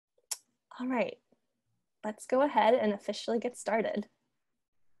All right, let's go ahead and officially get started.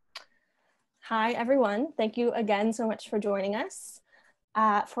 Hi, everyone. Thank you again so much for joining us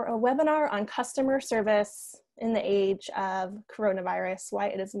for a webinar on customer service in the age of coronavirus, why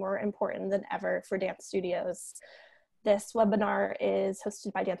it is more important than ever for dance studios. This webinar is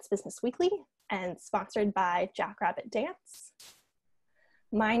hosted by Dance Business Weekly and sponsored by Jackrabbit Dance.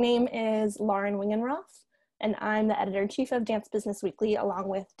 My name is Lauren Wingenroth, and I'm the editor-in-chief of Dance Business Weekly along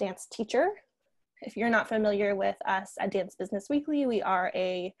with Dance Teacher. If you're not familiar with us at Dance Business Weekly, we are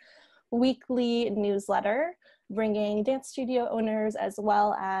a weekly newsletter bringing dance studio owners as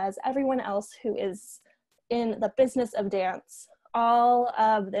well as everyone else who is in the business of dance all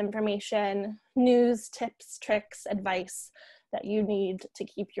of the information, news, tips, tricks, advice that you need to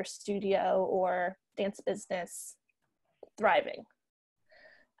keep your studio or dance business thriving.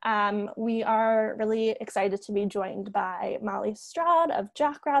 We are really excited to be joined by Molly Stroud of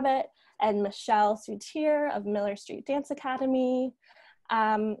Jackrabbit and Michelle Soutier of Miller Street Dance Academy.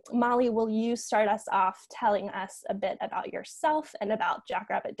 Molly, will you start us off telling us a bit about yourself and about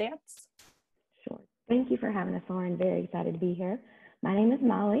Jackrabbit Dance? Sure. Thank you for having us, Lauren. Very excited to be here. My name is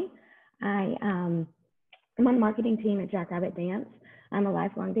Molly. I'm on the marketing team at Jackrabbit Dance. I'm a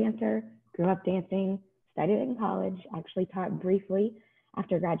lifelong dancer, grew up dancing, studied in college, actually taught briefly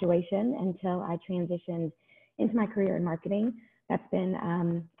after graduation until I transitioned into my career in marketing. That's been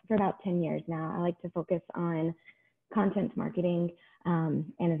for about 10 years now. I like to focus on content marketing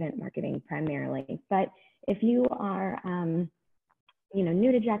and event marketing primarily. But if you are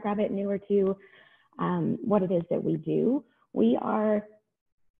new to Jackrabbit, newer to what it is that we do, we are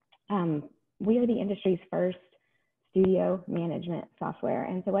the industry's first studio management software.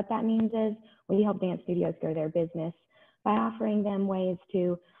 And so what that means is we help dance studios grow their business by offering them ways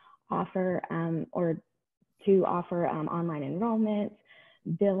to offer online enrollments,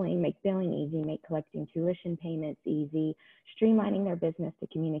 make billing easy, make collecting tuition payments easy, streamlining their business to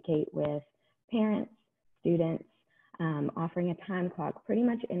communicate with parents, students, offering a time clock, pretty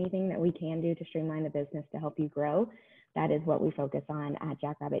much anything that we can do to streamline the business to help you grow. That is what we focus on at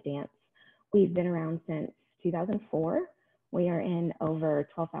Jackrabbit Dance. We've been around since 2004. We are in over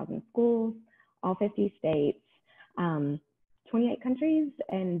 12,000 schools, all 50 states, 28 countries,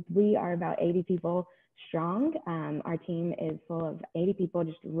 and we are about 80 people strong. Our team is full of 80 people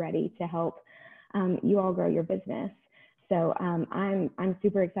just ready to help you all grow your business. So I'm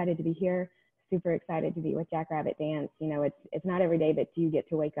super excited to be here, super excited to be with Jackrabbit Dance. You know, it's not every day that you get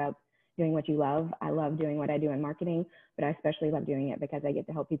to wake up doing what you love. I love doing what I do in marketing, but I especially love doing it because I get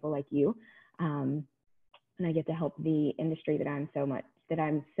to help people like you. And I get to help the industry that I'm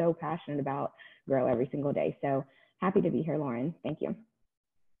so passionate about grow every single day. So happy to be here, Lauren. Thank you.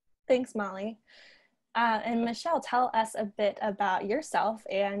 Thanks, Molly. And Michelle, tell us a bit about yourself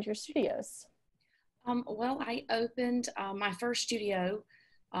and your studios. Well, I opened my first studio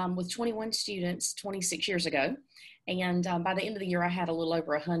with 21 students 26 years ago. And by the end of the year, I had a little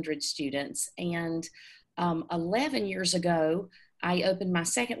over 100 students. And 11 years ago, I opened my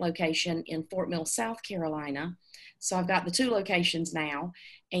second location in Fort Mill, South Carolina. So I've got the two locations now.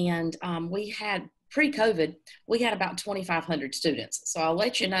 And we had pre-COVID, we had about 2,500 students. So I'll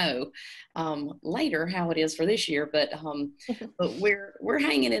let you know later how it is for this year, but we're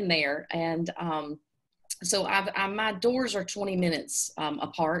hanging in there. And so my doors are 20 minutes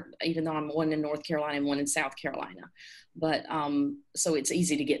apart, even though I'm one in North Carolina and one in South Carolina. But so it's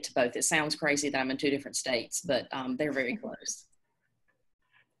easy to get to both. It sounds crazy that I'm in two different states, but they're very close.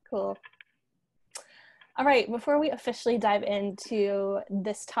 Cool. All right, before we officially dive into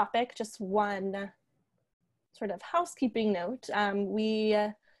this topic, just one sort of housekeeping note. We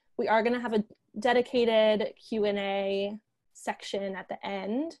are going to have a dedicated Q&A section at the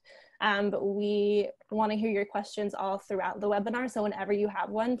end, but we want to hear your questions all throughout the webinar. So whenever you have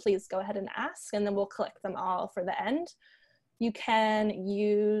one, please go ahead and ask, and then we'll collect them all for the end. You can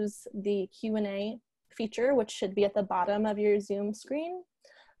use the Q&A feature, which should be at the bottom of your Zoom screen,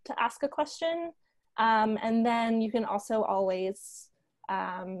 to ask a question. And then you can also always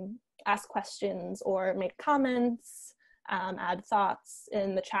ask questions or make comments, add thoughts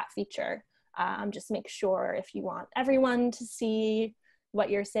in the chat feature. Just make sure if you want everyone to see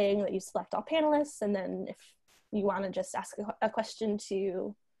what you're saying that you select all panelists. And then if you want to just ask a question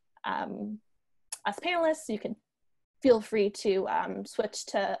to us panelists, you can feel free to switch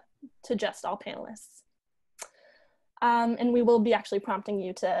to just all panelists. And we will be actually prompting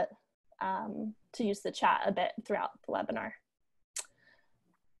you to use the chat a bit throughout the webinar.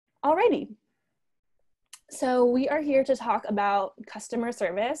 Alrighty, so we are here to talk about customer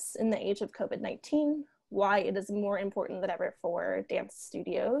service in the age of COVID-19, why it is more important than ever for dance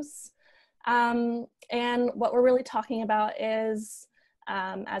studios. And what we're really talking about is,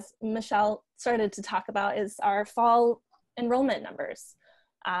 as Michelle started to talk about, is our fall enrollment numbers.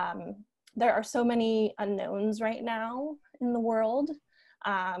 There are so many unknowns right now in the world,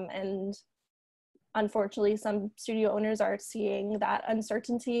 and unfortunately some studio owners are seeing that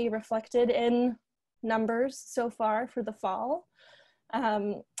uncertainty reflected in numbers so far for the fall.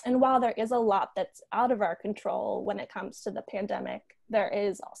 And while there is a lot that's out of our control when it comes to the pandemic, there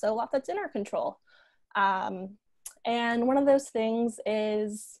is also a lot that's in our control. And one of those things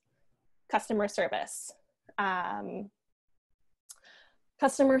is customer service.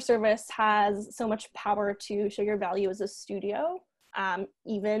 Customer service has so much power to show your value as a studio,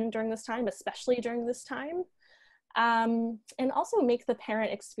 even during this time, especially during this time. And also make the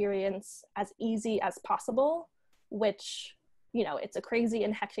parent experience as easy as possible, which, you know, it's a crazy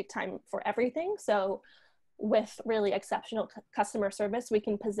and hectic time for everything. So with really exceptional customer service, we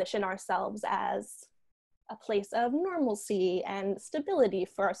can position ourselves as a place of normalcy and stability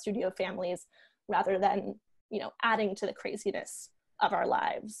for our studio families, rather than, you know, adding to the craziness of our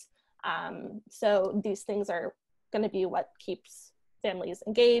lives. So these things are going to be what keeps families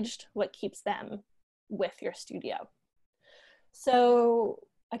engaged, what keeps them with your studio. So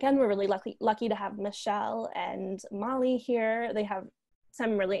again, we're really lucky to have Michelle and Molly here. They have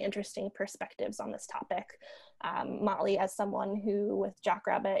some really interesting perspectives on this topic. Molly, as someone who with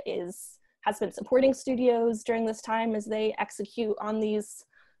Jackrabbit has been supporting studios during this time as they execute on these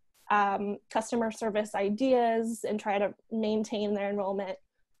customer service ideas and try to maintain their enrollment.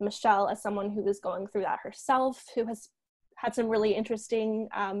 Michelle, as someone who is going through that herself, who has had some really interesting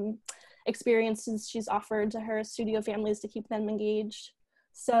experiences she's offered to her studio families to keep them engaged.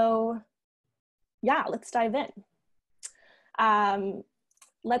 So yeah, let's dive in.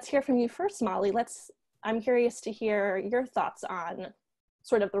 Let's hear from you first, Molly. I'm curious to hear your thoughts on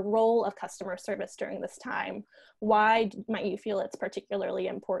sort of the role of customer service during this time. Why might you feel it's particularly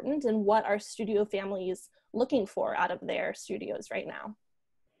important, and what are studio families looking for out of their studios right now?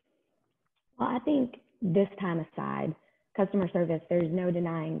 Well, I think this time aside, customer service, there's no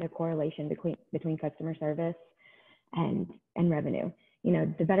denying the correlation between customer service and revenue. You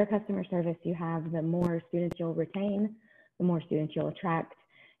know, the better customer service you have, the more students you'll retain, the more students you'll attract,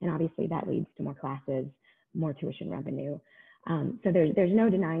 and obviously that leads to more classes, more tuition revenue. So there's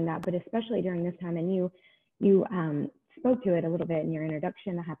no denying that, but especially during this time, and you spoke to it a little bit in your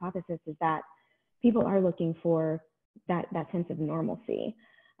introduction. The hypothesis is that people are looking for that sense of normalcy.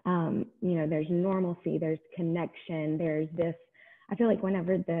 You know, there's normalcy, there's connection, there's this. I feel like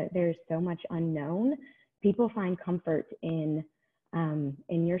whenever there's so much unknown, people find comfort in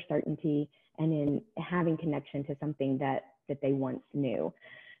your certainty and in having connection to something that they once knew.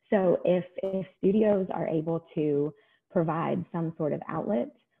 So if studios are able to provide some sort of outlet,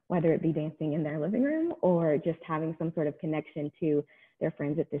 whether it be dancing in their living room or just having some sort of connection to their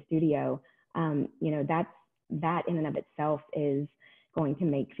friends at the studio, you know, that in and of itself is going to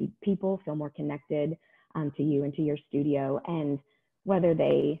make people feel more connected to you and to your studio. And whether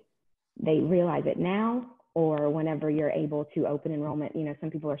they realize it now or whenever you're able to open enrollment, you know, some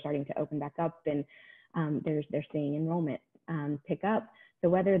people are starting to open back up, and they're seeing enrollment pick up. So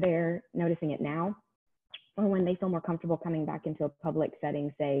whether they're noticing it now or when they feel more comfortable coming back into a public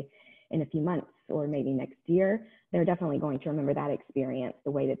setting, say in a few months or maybe next year, they're definitely going to remember that experience,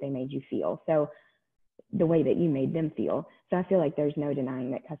 the way that they made you feel. So the way that you made them feel. So I feel like there's no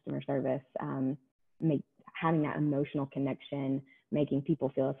denying that customer service, having that emotional connection, making people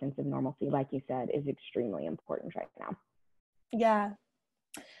feel a sense of normalcy, like you said, is extremely important right now. Yeah.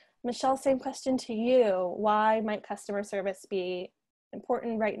 Michelle, same question to you. Why might customer service be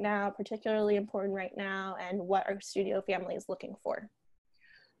important right now, particularly important right now, and what are studio families looking for?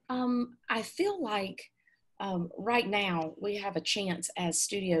 I feel like right now we have a chance as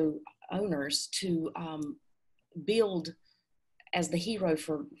studio owners to build as the hero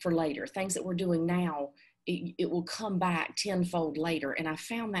for later. Things that we're doing now, it will come back tenfold later. And I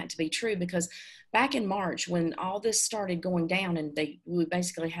found that to be true because back in March, when all this started going down and we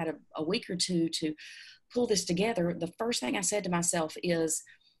basically had a week or two to pull this together, the first thing I said to myself is,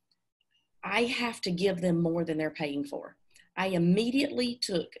 I have to give them more than they're paying for. I immediately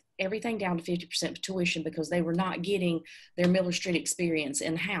took everything down to 50% tuition because they were not getting their Miller Street experience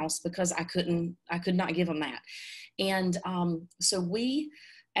in-house because I could not give them that. And so we,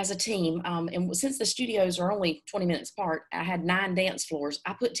 as a team, and since the studios are only 20 minutes apart, I had 9 dance floors.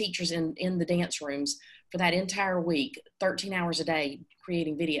 I put teachers in the dance rooms for that entire week, 13 hours a day,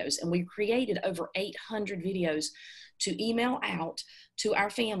 creating videos. And we created over 800 videos to email out to our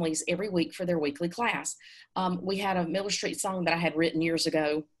families every week for their weekly class. We had a Miller Street song that I had written years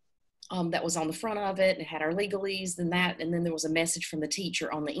ago that was on the front of it. It had our legalese and that, and then there was a message from the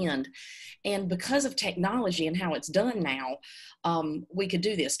teacher on the end. And because of technology and how it's done now, we could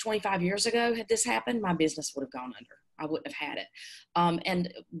do this. 25 years ago, had this happened, my business would have gone under. I wouldn't have had it.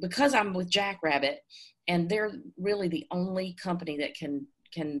 And because I'm with Jackrabbit, and they're really the only company that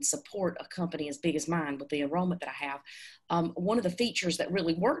can support a company as big as mine with the enrollment that I have. One of the features that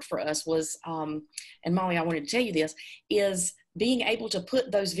really worked for us was, and Molly, I wanted to tell you this, is being able to put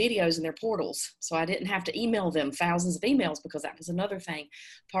those videos in their portals. So I didn't have to email them thousands of emails, because that was another thing.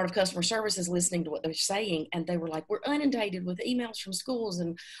 Part of customer service is listening to what they're saying. And they were like, we're inundated with emails from schools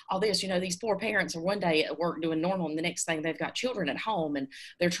and all this. You know, these poor parents are one day at work doing normal, and the next thing they've got children at home and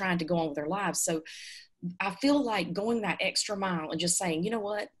they're trying to go on with their lives. So I feel like going that extra mile and just saying, you know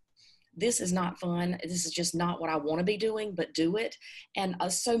what, this is not fun. This is just not what I want to be doing, but do it. And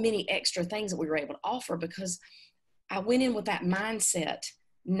so many extra things that we were able to offer, because I went in with that mindset.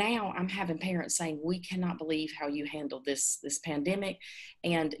 Now I'm having parents saying, we cannot believe how you handled this pandemic.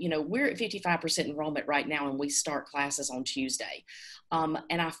 And, you know, we're at 55% enrollment right now, and we start classes on Tuesday. And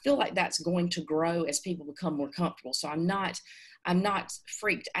I feel like that's going to grow as people become more comfortable. So I'm not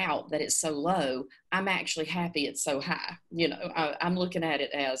freaked out that it's so low. I'm actually happy it's so high. You know, I'm looking at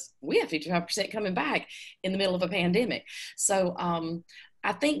it as, we have 55% coming back in the middle of a pandemic. So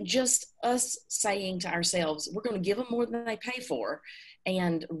I think just us saying to ourselves, we're going to give them more than they pay for,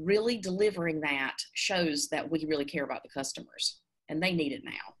 and really delivering that shows that we really care about the customers, and they need it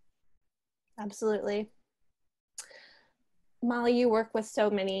now. Absolutely. Molly, you work with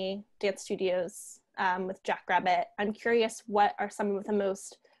so many dance studios with Jackrabbit. I'm curious, what are some of the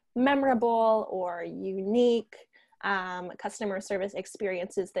most memorable or unique customer service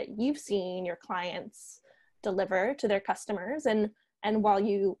experiences that you've seen your clients deliver to their customers? And while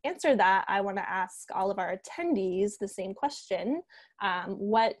you answer that, I want to ask all of our attendees the same question.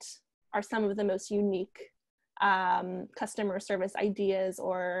 What are some of the most unique customer service ideas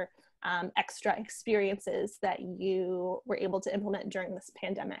or extra experiences that you were able to implement during this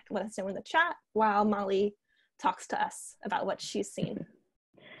pandemic? Let us know in the chat while Molly talks to us about what she's seen.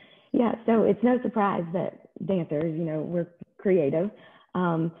 Yeah, so it's no surprise that dancers, you know, we're creative.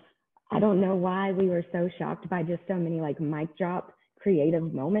 I don't know why we were so shocked by just so many like mic drop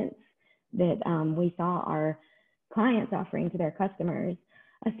creative moments that we saw our clients offering to their customers.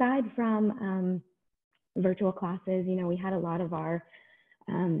 Aside from virtual classes, you know, we had a lot of our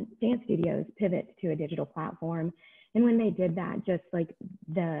dance studios pivot to a digital platform. And when they did that, just like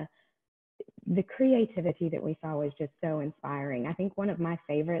the creativity that we saw was just so inspiring. I think one of my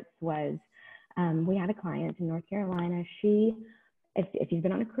favorites was we had a client in North Carolina. If you've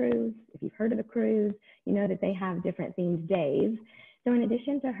been on a cruise, if you've heard of a cruise, you know that they have different themed days. So in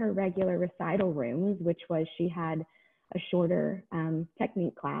addition to her regular recital rooms, which was she had a shorter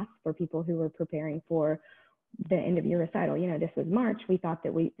technique class for people who were preparing for the end of year recital. You know, this was March. We thought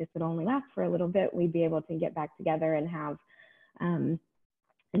that this would only last for a little bit. We'd be able to get back together and have an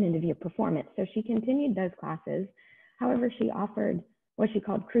end of year performance. So she continued those classes. However, she offered what she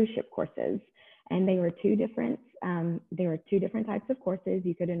called cruise ship courses. And they were two different types of courses.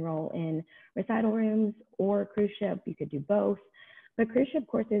 You could enroll in recital rooms or cruise ship. You could do both. But cruise ship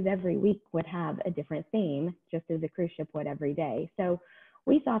courses every week would have a different theme, just as a cruise ship would every day. So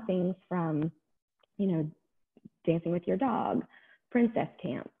we saw things from, you know, dancing with your dog, princess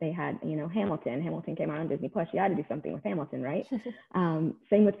camp. They had, you know, Hamilton. Hamilton came out on Disney Plus. You had to do something with Hamilton, right?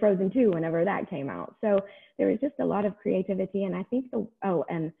 Same with Frozen 2 whenever that came out. So there was just a lot of creativity. And I think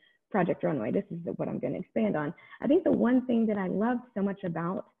and Project Runway, this is what I'm going to expand on. I think the one thing that I loved so much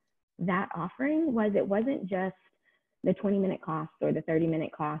about that offering was it wasn't just the 20-minute class or the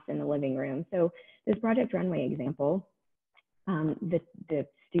 30-minute class in the living room. So this Project Runway example, the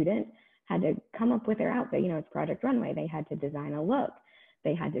student had to come up with their outfit. You know, it's Project Runway. They had to design a look.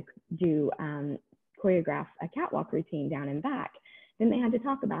 They had to do choreograph a catwalk routine down and back. Then they had to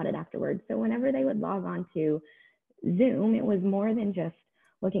talk about it afterwards. So whenever they would log on to Zoom, it was more than just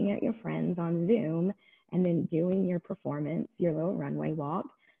looking at your friends on Zoom and then doing your performance, your little runway walk,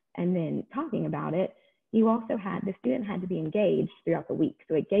 and then talking about it. You also had, the student had to be engaged throughout the week.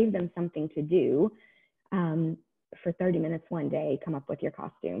 So it gave them something to do. For 30 minutes one day, come up with your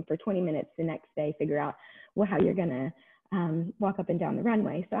costume. For 20 minutes the next day, figure out how you're gonna walk up and down the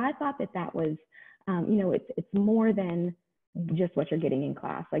runway. So I thought that was, you know, it's more than just what you're getting in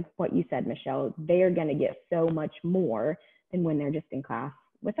class. Like what you said, Michelle, they are gonna get so much more than when they're just in class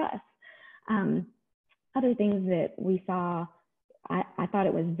with us. Other things that we saw, I thought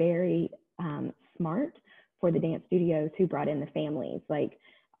it was very smart for the dance studios who brought in the families, like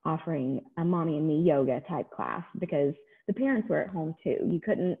offering a mommy and me yoga type class, because the parents were at home too. You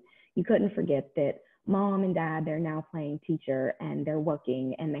couldn't you couldn't forget that mom and dad, they're now playing teacher and they're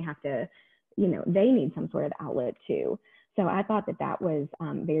working and they have to, you know, they need some sort of outlet too. So I thought that that was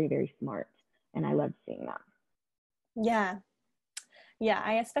very, very smart. And I loved seeing that. Yeah. Yeah,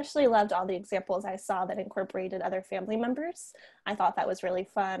 I especially loved all the examples I saw that incorporated other family members. I thought that was really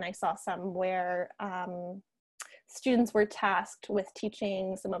fun. I saw some where students were tasked with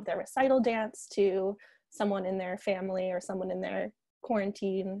teaching some of their recital dance to someone in their family or someone in their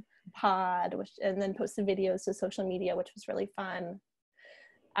quarantine pod, and then posted videos to social media, which was really fun.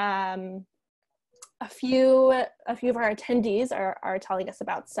 A few of our attendees are telling us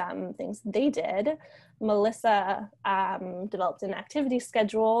about some things they did. Melissa developed an activity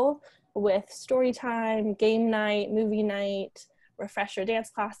schedule with story time, game night, movie night, refresher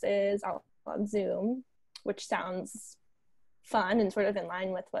dance classes all on Zoom, which sounds fun and sort of in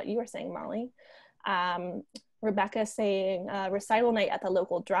line with what you were saying, Molly. Rebecca saying recital night at the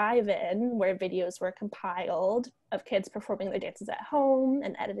local drive-in, where videos were compiled of kids performing their dances at home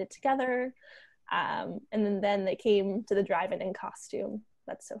and edited together. And then they came to the drive-in in costume.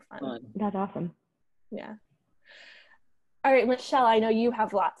 That's so fun. That's awesome. Yeah. All right, Michelle, I know you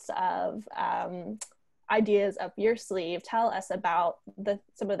have lots of ideas up your sleeve. Tell us about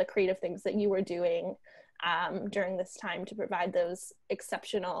some of the creative things that you were doing during this time to provide those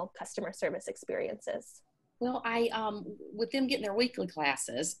exceptional customer service experiences. Well, with them getting their weekly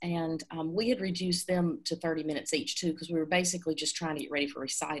classes, and we had reduced them to 30 minutes each too, because we were basically just trying to get ready for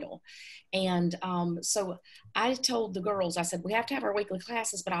recital. And so I told the girls, I said, we have to have our weekly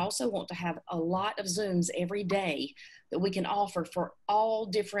classes, but I also want to have a lot of Zooms every day that we can offer for all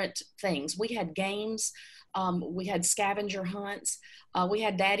different things. We had games, we had scavenger hunts, we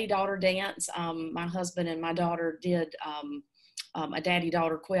had daddy-daughter dance. My husband and my daughter did a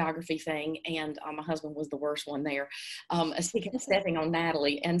daddy-daughter choreography thing, and my husband was the worst one there. He kept stepping on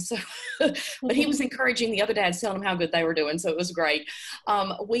Natalie, and so, but he was encouraging the other dads, telling them how good they were doing, so it was great.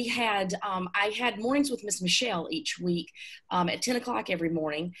 I had mornings with Miss Michelle each week at 10 o'clock every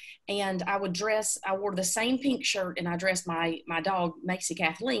morning, and I wore the same pink shirt, and I dressed my dog, Macy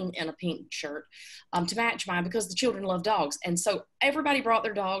Kathleen, in a pink shirt to match mine, because the children love dogs, and so everybody brought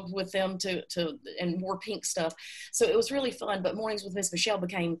their dogs with them and wore pink stuff, so it was really fun. But mornings with Miss Michelle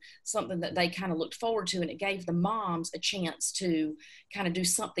became something that they kind of looked forward to, and it gave the moms a chance to kind of do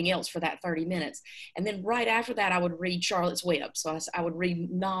something else for that 30 minutes. And then right after that, I would read Charlotte's Web. So I would read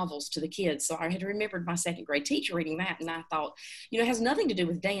novels to the kids. So I had remembered my second grade teacher reading that, and I thought, it has nothing to do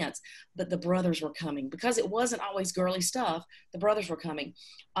with dance, but the brothers were coming. Because it wasn't always girly stuff, the brothers were coming.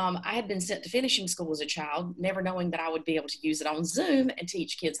 I had been sent to finishing school as a child, never knowing that I would be able to use it on Zoom and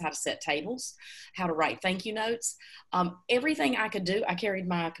teach kids how to set tables, how to write thank you notes. Everything I could do, I carried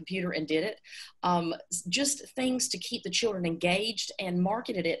my computer and did it. Just things to keep the children engaged, and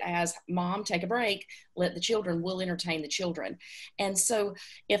marketed it as, Mom, take a break, let the children, we'll entertain the children. And so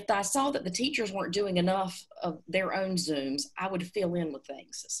if I saw that the teachers weren't doing enough of their own Zooms, I would fill in with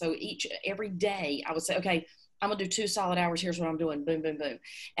things. So every day I would say, okay, I'm gonna do 2 solid hours, here's what I'm doing, boom, boom, boom.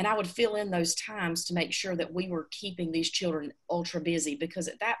 And I would fill in those times to make sure that we were keeping these children ultra busy, because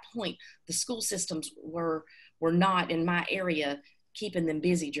at that point, the school systems were not, in my area, keeping them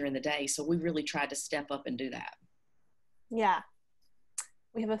busy during the day. So we really tried to step up and do that. Yeah.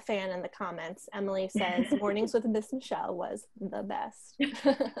 We have a fan in the comments. Emily says, mornings with Miss Michelle was the best.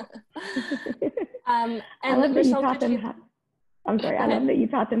 And I love that you taught them I love that you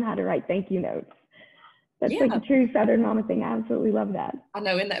taught them how to write thank you notes. That's like a true Southern mama thing. I absolutely love that. I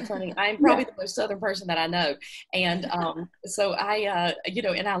know, isn't that funny? I'm probably the most Southern person that I know. And so I,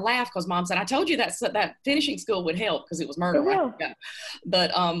 and I laugh because Mom said, I told you that finishing school would help, because it was murder.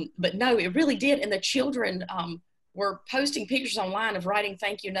 But no, it really did. And the children were posting pictures online of writing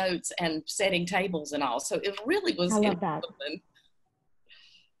thank you notes and setting tables and all. So it really was. I love that.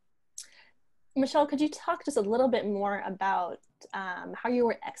 Michelle, could you talk just a little bit more about how you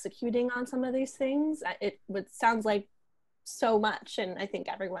were executing on some of these things? Sounds like so much, and I think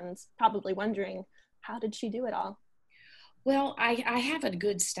everyone's probably wondering, how did she do it all? Well, I have a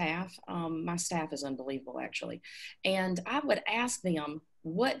good staff. My staff is unbelievable, actually. And I would ask them,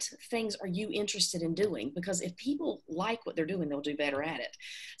 what things are you interested in doing? Because if people like what they're doing, they'll do better at it.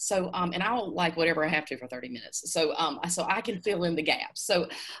 So, and I'll like whatever I have to for 30 minutes. So, so I can fill in the gaps. So,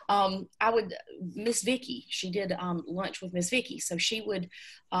 Miss Vicky, she did lunch with Miss Vicky. So she would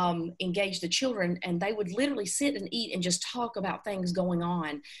engage the children, and they would literally sit and eat and just talk about things going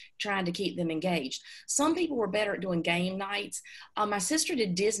on, trying to keep them engaged. Some people were better at doing game nights. My sister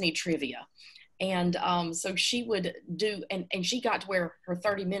did Disney trivia. And so she would do, and she got to where her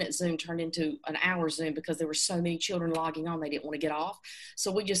 30-minute Zoom turned into an hour Zoom because there were so many children logging on, they didn't want to get off.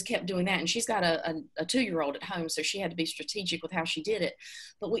 So we just kept doing that. And she's got a 2-year-old at home, so she had to be strategic with how she did it.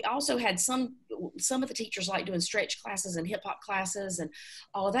 But we also had some of the teachers like doing stretch classes and hip hop classes and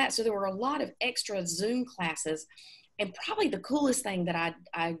all of that. So there were a lot of extra Zoom classes. And probably the coolest thing that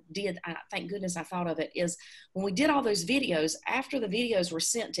I did, thank goodness I thought of it, is when we did all those videos, after the videos were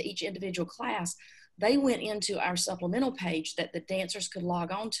sent to each individual class, they went into our supplemental page that the dancers could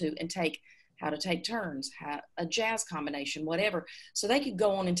log on to and take how to take turns, a jazz combination, whatever. So they could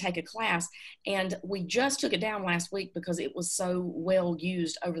go on and take a class. And we just took it down last week because it was so well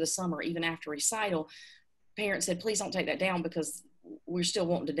used over the summer, even after recital. Parents said, please don't take that down because we're still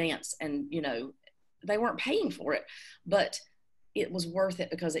wanting to dance. And, you know, they weren't paying for it, but it was worth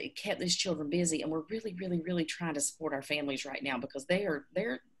it because it kept these children busy. And we're really, really, really trying to support our families right now because they're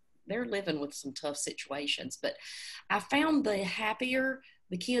living with some tough situations. But I found the happier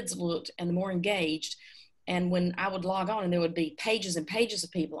the kids looked and the more engaged. And when I would log on and there would be pages and pages of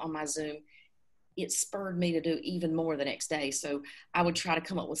people on my Zoom, it spurred me to do even more the next day. So I would try to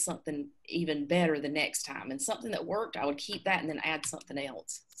come up with something even better the next time, and something that worked, I would keep that and then add something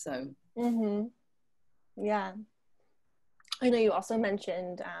else. So. Mm-hmm. Yeah. I know you also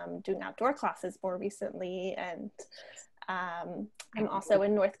mentioned doing outdoor classes more recently, and I'm also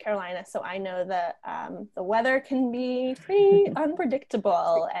in North Carolina, so I know that the weather can be pretty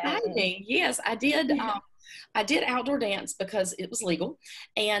unpredictable. Exciting. Yes, I did. Yeah. I did outdoor dance because it was legal,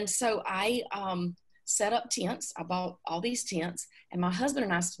 and so I set up tents. I bought all these tents, and my husband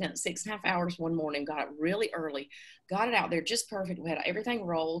and I spent 6.5 hours one morning, got it really early, got it out there just perfect. We had everything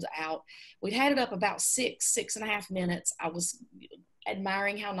rolled out. We'd had it up about 6.5 minutes. I was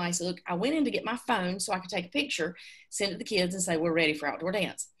admiring how nice it looked. I went in to get my phone so I could take a picture, send it to the kids and say, we're ready for outdoor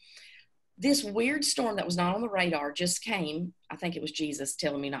dance. This weird storm that was not on the radar just came. I think it was Jesus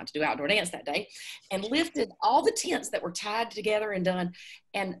telling me not to do outdoor dance that day, and lifted all the tents that were tied together and done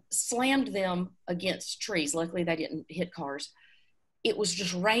and slammed them against trees. Luckily, they didn't hit cars. It was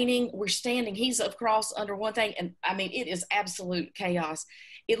just raining. We're standing, he's across under one thing. And I mean, it is absolute chaos.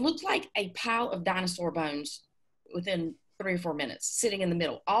 It looked like a pile of dinosaur bones within 3 or 4 minutes sitting in the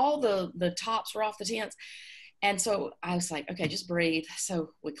middle. All the tops were off the tents. And so I was like, okay, just breathe.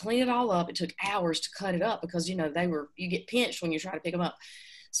 So we cleaned it all up. It took hours to cut it up because, you know, you get pinched when you try to pick them up.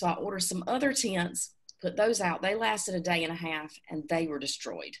 So I ordered some other tents, put those out. They lasted a day and a half and they were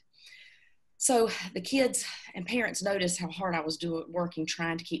destroyed. So the kids and parents noticed how hard I was working,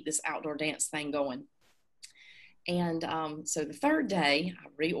 trying to keep this outdoor dance thing going. And so the third day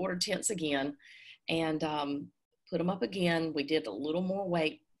I reordered tents again and put them up again. We did a little more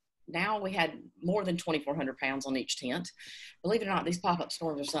weight. Now we had more than 2,400 pounds on each tent. Believe it or not, these pop-up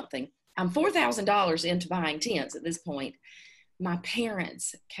storms are something. I'm $4,000 into buying tents at this point. My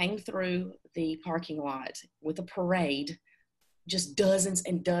parents came through the parking lot with a parade, just dozens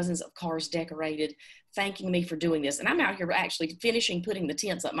and dozens of cars decorated, thanking me for doing this. And I'm out here actually finishing putting the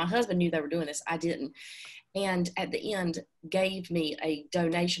tents up. My husband knew they were doing this. I didn't. And at the end gave me a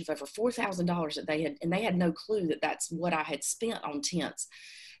donation of over $4,000 that they had no clue that that's what I had spent on tents,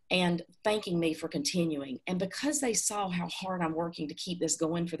 and thanking me for continuing. And because they saw how hard I'm working to keep this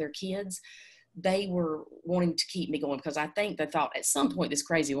going for their kids, they were wanting to keep me going because I think they thought at some point this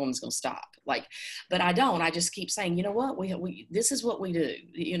crazy woman's going to stop. But I don't. I just keep saying, you know what, we this is what we do,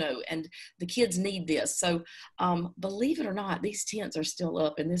 you know, and the kids need this. So believe it or not, these tents are still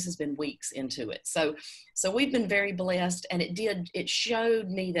up, and this has been weeks into it. So we've been very blessed, and it showed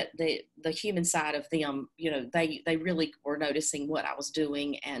me that the human side of them, you know, they really were noticing what I was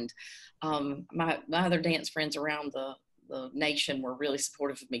doing, and my other dance friends around the nation were really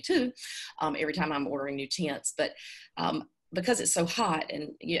supportive of me too, every time I'm ordering new tents. But because it's so hot, and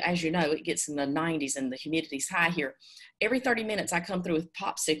as you know, it gets in the 90s and the humidity's high here, every 30 minutes I come through with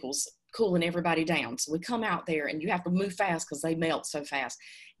popsicles cooling everybody down. So we come out there and you have to move fast because they melt so fast,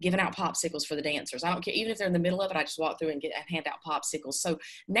 giving out popsicles for the dancers. I don't care, even if they're in the middle of it, I just walk through and hand out popsicles. So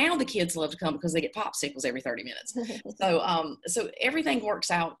now the kids love to come because they get popsicles every 30 minutes. So everything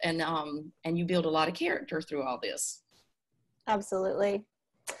works out, and you build a lot of character through all this. Absolutely.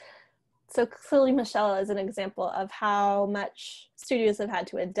 So clearly Michelle is an example of how much studios have had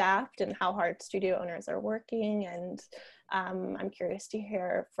to adapt and how hard studio owners are working. And I'm curious to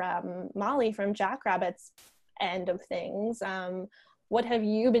hear from Molly from Jackrabbit's end of things. What have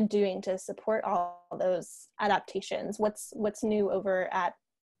you been doing to support all those adaptations? What's new over at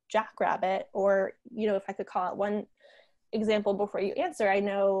Jackrabbit? Or, you know, if I could call out one example before you answer, I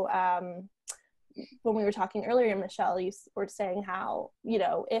know when we were talking earlier, Michelle, you were saying how, you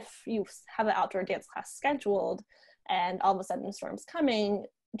know, if you have an outdoor dance class scheduled and all of a sudden a storm's coming,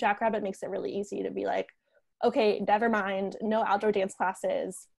 Jackrabbit makes it really easy to be like, okay, never mind, no outdoor dance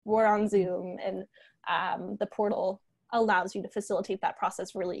classes, we're on Zoom, and the portal allows you to facilitate that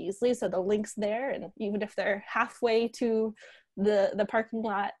process really easily. So the link's there, and even if they're halfway to the parking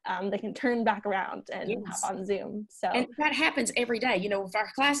lot, they can turn back around and hop on Zoom. So, and that happens every day. You know, if our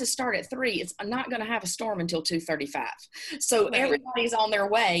classes start at 3, it's not going to have a storm until 2:35. So right. Everybody's on their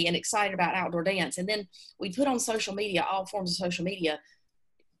way and excited about outdoor dance. And then we put on social media, all forms of social media,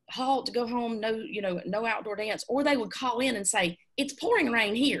 halt, go home, no outdoor dance. Or they would call in and say, it's pouring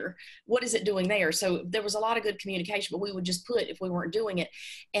rain here. What is it doing there? So there was a lot of good communication, but we would just put, if we weren't doing it,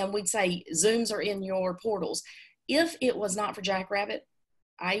 and we'd say, Zooms are in your portals. If it was not for Jackrabbit,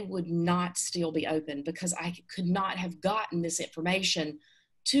 I would not still be open, because I could not have gotten this information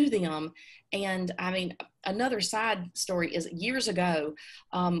to them. And I mean, another side story is years ago,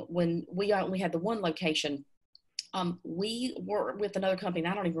 when we only had the one location, we were with another company,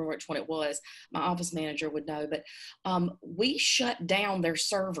 and I don't even remember which one it was. My office manager would know, but we shut down their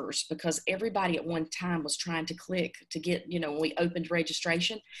servers because everybody at one time was trying to click to get, when we opened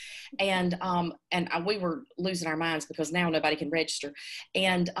registration, and we were losing our minds because now nobody can register.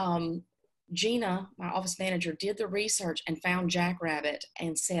 And Gina, my office manager, did the research and found Jackrabbit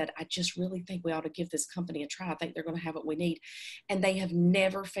and said, I just really think we ought to give this company a try. I think they're going to have what we need. And they have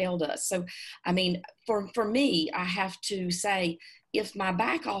never failed us. So, I mean, for me, I have to say, if my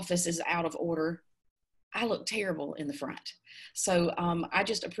back office is out of order, I look terrible in the front. So I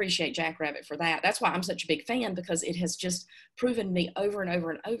just appreciate Jackrabbit for that. That's why I'm such a big fan, because it has just proven me over and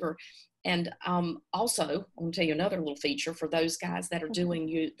over and over. And also, I want to tell you another little feature for those guys that are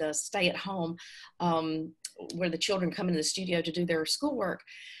doing the stay at home, where the children come into the studio to do their schoolwork.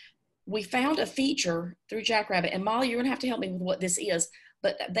 We found a feature through Jackrabbit, and Molly, you're going to have to help me with what this is,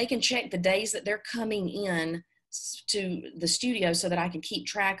 but they can check the days that they're coming in to the studio so that I can keep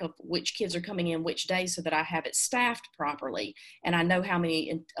track of which kids are coming in which day, so that I have it staffed properly and I know how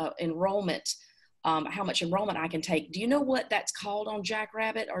many how much enrollment I can take. Do you know what that's called on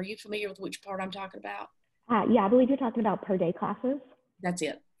Jackrabbit? Are you familiar with which part I'm talking about? Yeah, I believe you're talking about per day classes. That's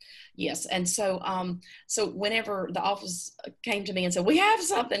it. Yes. And so, so whenever the office came to me and said, we have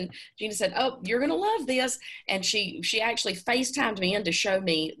something, Gina said, oh, you're going to love this. And she actually FaceTimed me in to show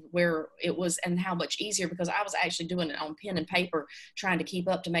me where it was and how much easier, because I was actually doing it on pen and paper, trying to keep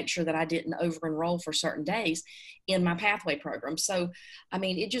up to make sure that I didn't over enroll for certain days in my pathway program. So, I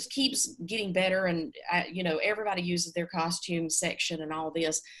mean, it just keeps getting better. And, everybody uses their costume section and all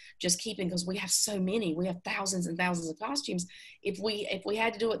this, just keeping, because we have so many, we have thousands and thousands of costumes. If we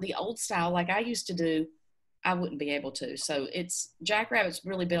had to do it the old style like I used to do, I wouldn't be able to. So Jackrabbit's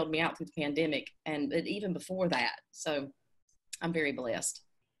really bailed me out through the pandemic, and even before that. So I'm very blessed.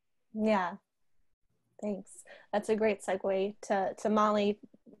 Yeah, thanks. That's a great segue to Molly,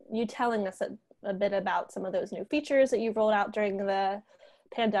 you telling us a bit about some of those new features that you've rolled out during the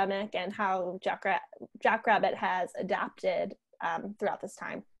pandemic and how Jackrabbit has adapted throughout this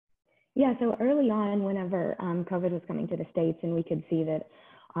time. Yeah, so early on, whenever COVID was coming to the States and we could see that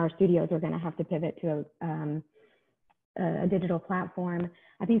our studios were going to have to pivot to a digital platform,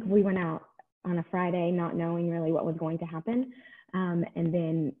 I think we went out on a Friday not knowing really what was going to happen. And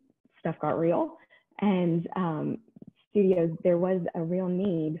then stuff got real. And studios, there was a real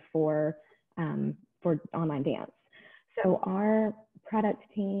need for online dance. So our product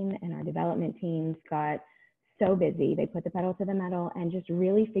team and our development teams got so busy. They put the pedal to the metal and just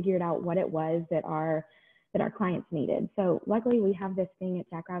really figured out what it was that our clients needed. So luckily we have this thing at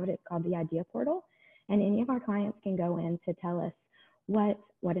Jackrabbit, it's called the Idea Portal, and any of our clients can go in to tell us what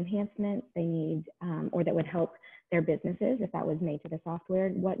enhancements they need or that would help their businesses if that was made to the software,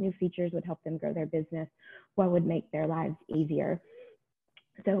 what new features would help them grow their business, what would make their lives easier.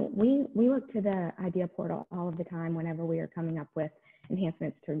 So we look to the Idea Portal all of the time whenever we are coming up with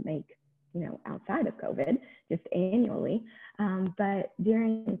enhancements to make outside of COVID, just annually. But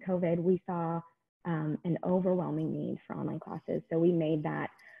during COVID, we saw an overwhelming need for online classes. So we made that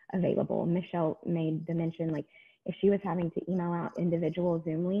available. Michelle made the mention, like, if she was having to email out individual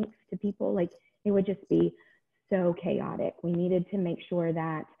Zoom links to people, like, it would just be so chaotic. We needed to make sure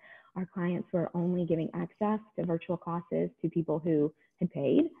that our clients were only giving access to virtual classes to people who had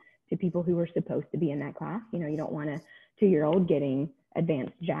paid, to people who were supposed to be in that class. You don't want a 2-year-old getting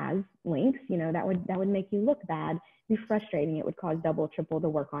advanced jazz links, that would make you look bad, be frustrating. It would cause double, triple the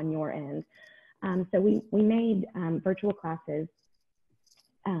work on your end. So we made virtual classes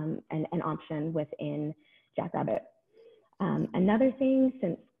an option within Jackrabbit. Another thing,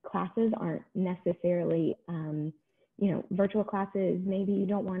 since classes aren't necessarily, virtual classes. Maybe you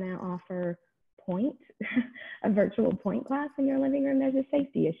don't want to offer a virtual point class in your living room. There's a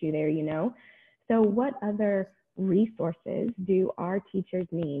safety issue there, So what other resources do our teachers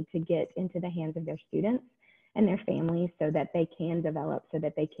need to get into the hands of their students and their families so that they can develop, so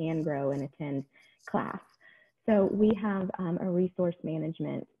that they can grow and attend class? So we have a resource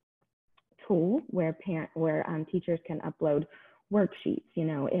management tool where teachers can upload worksheets,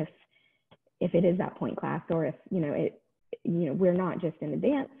 if it is that point class, or if, we're not just in the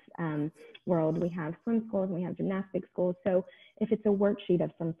dance world, we have swim schools and we have gymnastics schools. So if it's a worksheet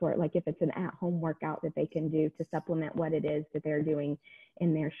of some sort, like if it's an at-home workout that they can do to supplement what it is that they're doing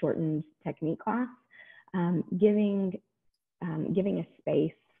in their shortened technique class, giving a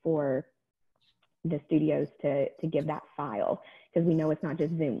space for the studios to give that file, because we know it's not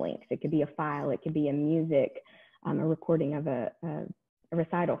just Zoom links. It could be a file, it could be a music, a recording of a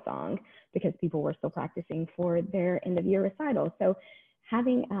recital song, because people were still practicing for their end of year recital. So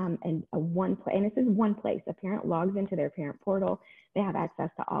having a one place, and this is one place, a parent logs into their parent portal, they have access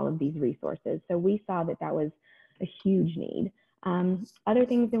to all of these resources. So we saw that was a huge need. Other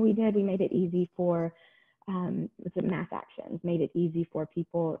things that we did, we made it easy for mass actions, made it easy for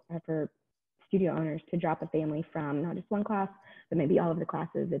people, for studio owners to drop a family from not just one class, but maybe all of the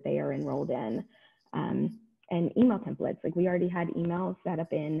classes that they are enrolled in. And email templates, like we already had emails set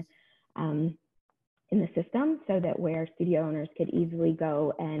up in the system, so that where studio owners could easily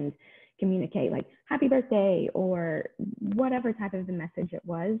go and communicate, like happy birthday or whatever type of the message it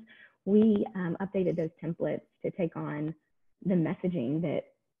was. We updated those templates to take on the messaging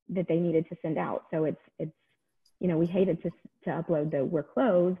that they needed to send out. So it's we hated to upload the "we're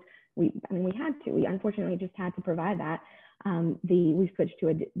closed." We had to. We unfortunately just had to provide that. We switched to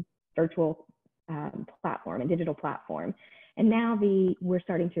a virtual platform, a digital platform, and now we're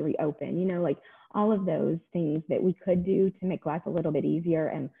starting to reopen. Like all of those things that we could do to make life a little bit easier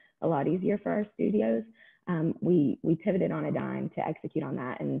and a lot easier for our studios. We pivoted on a dime to execute on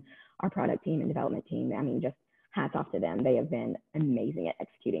that, and our product team and development team, just hats off to them. They have been amazing at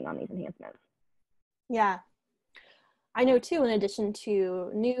executing on these enhancements. Yeah. I know too, in addition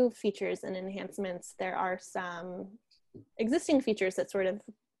to new features and enhancements, there are some existing features that sort of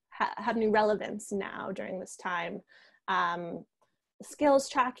have new relevance now during this time. Skills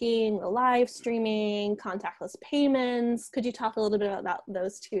tracking, live streaming, contactless payments. Could you talk a little bit about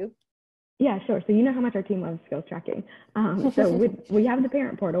those too? Yeah, sure. So you know how much our team loves skills tracking. So we have the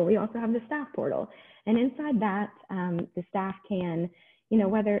parent portal. We also have the staff portal. And inside that, the staff can,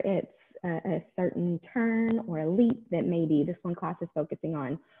 whether it's a certain turn or a leap that maybe this one class is focusing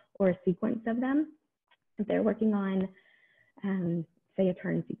on, or a sequence of them, if they're working on, say, a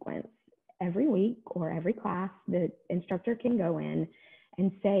turn sequence, every week or every class, the instructor can go in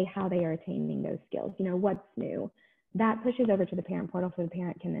and say how they are attaining those skills, what's new. That pushes over to the parent portal, so the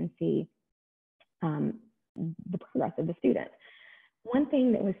parent can then see the progress of the student. One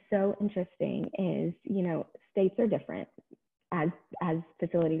thing that was so interesting is, states are different. As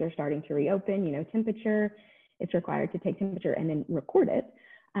facilities are starting to reopen, temperature, it's required to take temperature and then record it.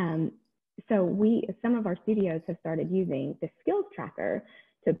 So some of our studios have started using the skills tracker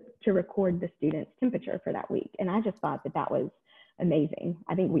to record the student's temperature for that week. And I just thought that was amazing.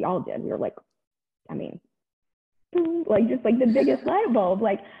 I think we all did. We were like, boom, just like the biggest light bulb,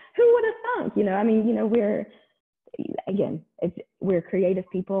 like who would have thunk, we're creative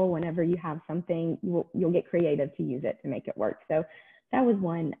people. Whenever you have something, you'll get creative to use it to make it work. So that was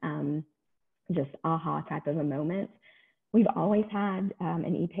one just aha type of a moment. We've always had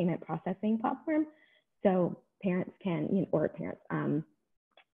an e-payment processing platform, so parents can,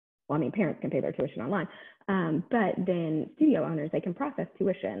 parents can pay their tuition online, but then studio owners, they can process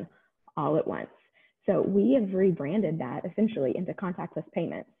tuition all at once. So we have rebranded that essentially into contactless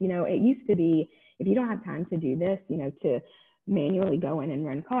payments. It used to be, if you don't have time to do this, to manually go in and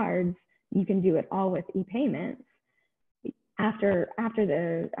run cards, you can do it all with e-payments after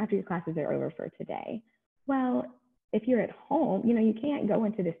your classes are over for today. Well, if you're at home, you can't go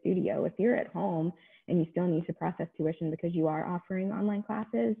into the studio. If you're at home and you still need to process tuition because you are offering online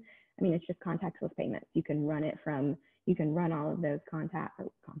classes, it's just contactless payments. You can run all of those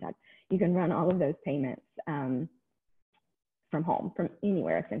you can run all of those payments from home, from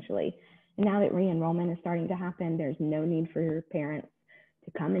anywhere essentially. And now that re-enrollment is starting to happen, there's no need for your parents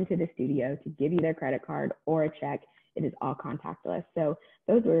to come into the studio to give you their credit card or a check. It is all contactless. So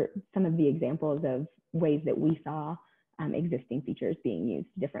those were some of the examples of ways that we saw existing features being used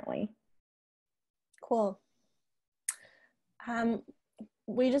differently. Cool.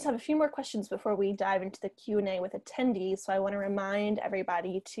 we just have a few more questions before we dive into the Q&A with attendees. So I want to remind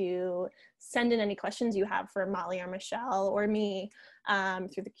everybody to send in any questions you have for Molly or Michelle or me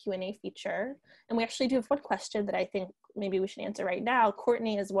through the Q&A feature. And we actually do have one question that I think maybe we should answer right now.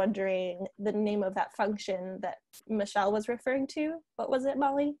 Courtney is wondering the name of that function that Michelle was referring to. What was it,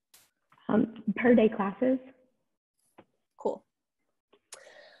 Molly? Per day classes. Cool.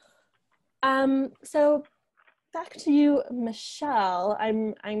 So back to you, Michelle.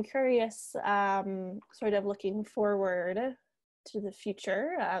 I'm curious, sort of looking forward to the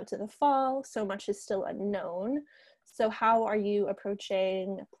future, to the fall. So much is still unknown. So how are you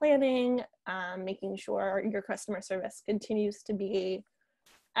approaching planning, making sure your customer service continues to be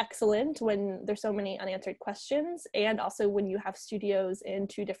excellent when there's so many unanswered questions, and also when you have studios in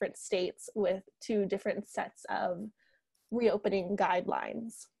 2 different states with 2 different sets of reopening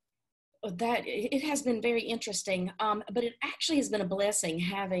guidelines? That it has been very interesting, but it actually has been a blessing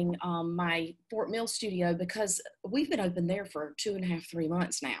having my Fort Mill studio, because we've been open there for 2.5, 3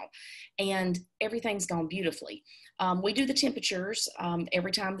 months now, and everything's gone beautifully. We do the temperatures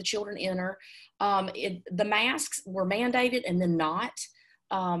every time the children enter. The masks were mandated and then not.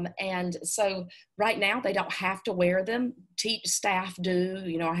 And so right now they don't have to wear them. Staff do,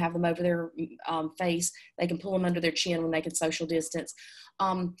 you know, I have them over their face. They can pull them under their chin when they can social distance.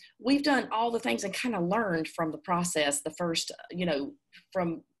 We've done all the things and kind of learned from the process, the first, you know,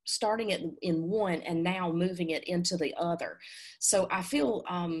 from starting it in one and now moving it into the other. So I feel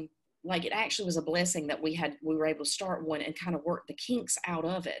like it actually was a blessing that we were able to start one and kind of work the kinks out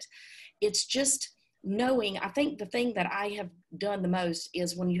of it. It's just knowing, I think the thing that I have done the most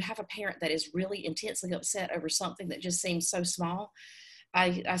is when you have a parent that is really intensely upset over something that just seems so small,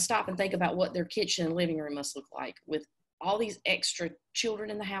 I stop and think about what their kitchen and living room must look like with all these extra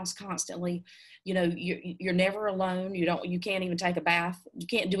children in the house constantly. You know, you're never alone. You can't even take a bath. You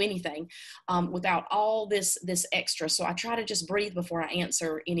can't do anything without all this extra. So I try to just breathe before I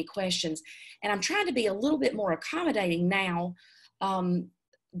answer any questions. And I'm trying to be a little bit more accommodating now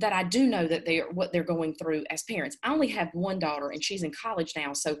that I do know that what they're going through as parents. I only have one daughter and she's in college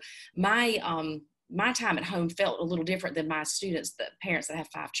now. So my time at home felt a little different than my students, the parents that have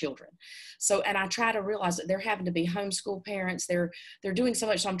 5 children. So, and I try to realize that they're having to be homeschool parents. They're doing so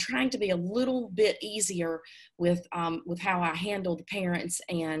much. So I'm trying to be a little bit easier with how I handle the parents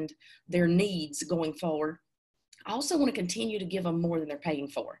and their needs going forward. I also want to continue to give them more than they're paying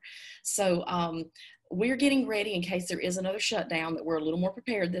for. So we're getting ready in case there is another shutdown, that we're a little more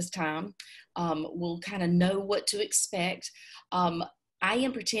prepared this time. We'll kind of know what to expect. I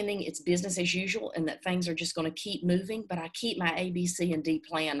am pretending it's business as usual and that things are just going to keep moving, but I keep my A, B, C, and D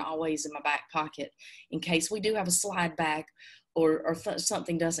plan always in my back pocket in case we do have a slide back or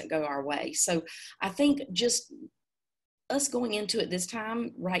something doesn't go our way. So I think just us going into it this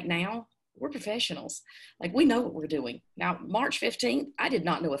time right now, we're professionals. Like, we know what we're doing. Now, March 15th, I did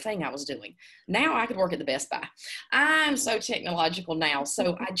not know a thing I was doing. Now I could work at the Best Buy. I'm so technological now.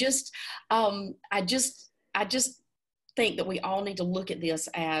 So I just think that we all need to look at this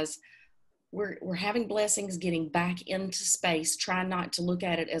as we're having blessings getting back into space. Try not to look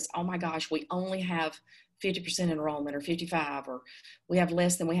at it as, oh my gosh, we only have 50% enrollment or 55, or we have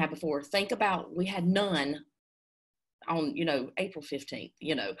less than we had before. Think about, we had none on, you know, April 15th,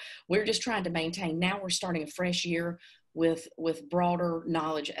 you know, we're just trying to maintain. Now we're starting a fresh year with broader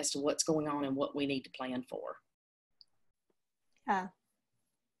knowledge as to what's going on and what we need to plan for. Yeah.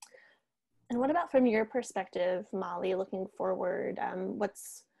 And what about from your perspective, Molly, looking forward,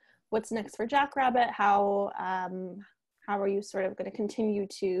 what's next for Jackrabbit? How are you sort of going to continue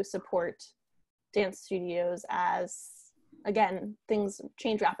to support dance studios as, again, things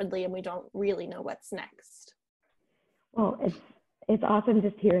change rapidly and we don't really know what's next? Well, it's awesome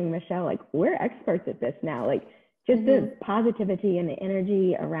just hearing Michelle, like, we're experts at this now, like, just the positivity and the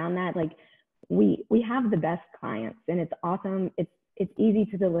energy around that. Like, we have the best clients, and it's awesome. It's easy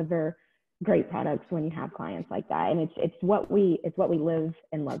to deliver great products when you have clients like that. And it's what we live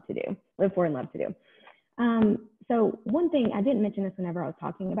and love to do, live for and love to do. So one thing, I didn't mention this whenever I was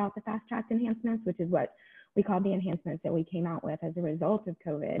talking about the fast track enhancements, which is what we call the enhancements that we came out with as a result of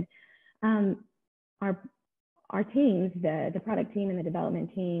COVID. Our teams, the product team and the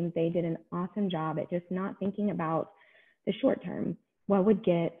development team, they did an awesome job at just not thinking about the short term, what would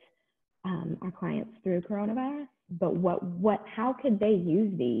get our clients through coronavirus, but how could they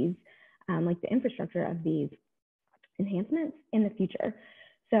use these, like the infrastructure of these enhancements in the future.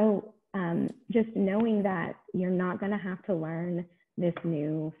 So just knowing that you're not going to have to learn this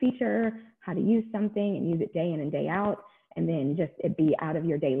new feature, how to use something and use it day in and day out, and then just it be out of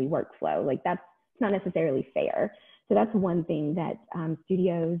your daily workflow. Like, that's not necessarily fair So that's one thing that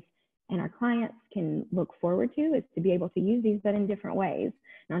studios and our clients can look forward to, is to be able to use these, but in different ways,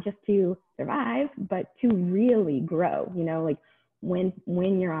 not just to survive, but to really grow, you know, like when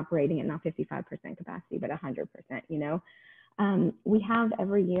you're operating at not 55% capacity, but 100%, you know. We have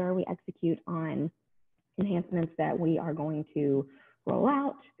every year, we execute on enhancements that we are going to roll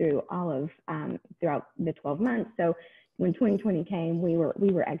out through all of throughout the 12 months. So when 2020 came, we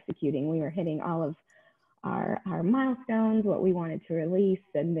were executing, we were hitting all of our milestones, what we wanted to release,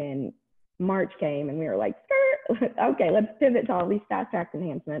 and then March came and we were like, okay, let's pivot to all these fast track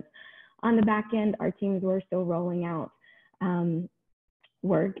enhancements. On the back end, our teams were still rolling out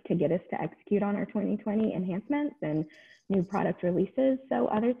work to get us to execute on our 2020 enhancements and new product releases. So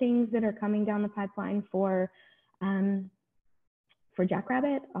other things that are coming down the pipeline for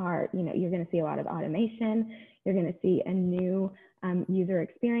Jackrabbit are, you know, you're going to see a lot of automation. You're going to see a new user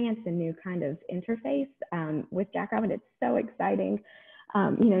experience, a new kind of interface with Jackrabbit. It's so exciting.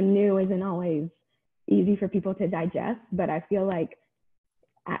 You know, new isn't always easy for people to digest, but I feel like,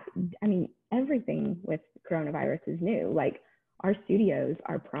 I mean, everything with coronavirus is new. Like, our studios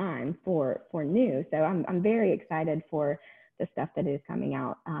are prime for new. So I'm very excited for the stuff that is coming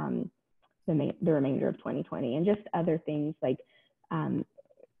out the remainder of 2020, and just other things like,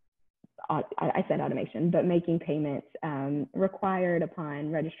 I said automation, but making payments required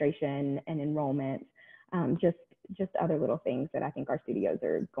upon registration and enrollment, just other little things that I think our studios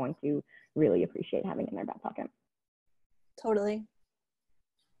are going to really appreciate having in their back pocket. Totally.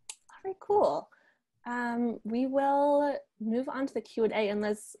 All right, cool. We will move on to the Q&A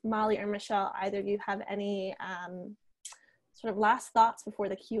unless Molly or Michelle, either of you have any sort of last thoughts before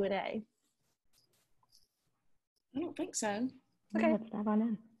the Q&A. I don't think so. Okay. Let's dive on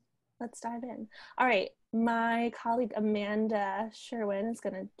in. Let's dive in. All right. My colleague Amanda Sherwin is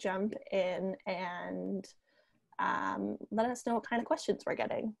going to jump in and let us know what kind of questions we're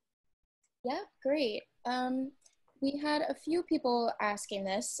getting. Yeah, great. We had a few people asking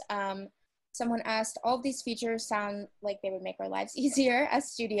this. Someone asked, all of these features sound like they would make our lives easier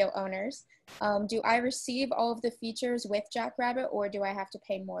as studio owners. Do I receive all of the features with Jackrabbit, or do I have to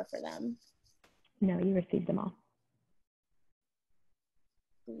pay more for them? No, you received them all.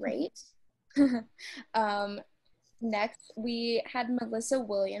 Great. Next, we had Melissa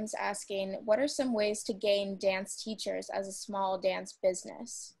Williams asking, what are some ways to gain dance teachers as a small dance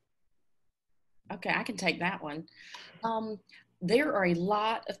business? Okay, I can take that one. There are a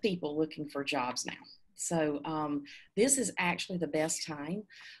lot of people looking for jobs now. So this is actually the best time.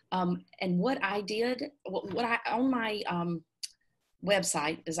 And what I did, on my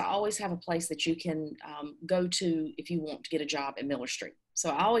website is I always have a place that you can go to if you want to get a job at Miller Street. So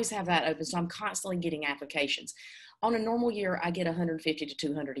I always have that open. So I'm constantly getting applications. On a normal year, I get 150 to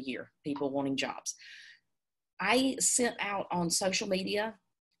 200 a year, people wanting jobs. I sent out on social media,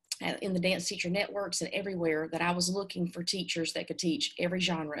 in the dance teacher networks and everywhere, that I was looking for teachers that could teach every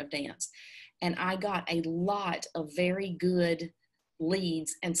genre of dance. And I got a lot of very good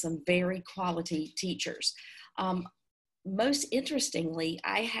leads and some very quality teachers. Most interestingly,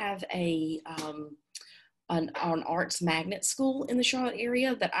 I have an arts magnet school in the Charlotte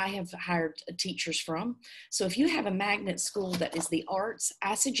area that I have hired teachers from. So if you have a magnet school that is the arts,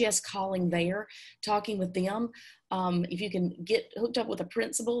 I suggest calling there, talking with them. If you can get hooked up with a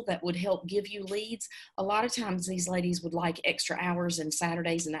principal that would help give you leads. A lot of times these ladies would like extra hours and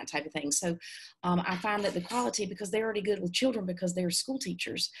Saturdays and that type of thing. So I find that the quality, because they're already good with children because they're school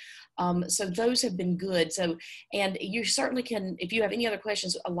teachers. So those have been good. So, and you certainly can, if you have any other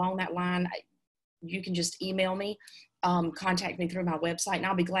questions along that line, you can just email me, contact me through my website, and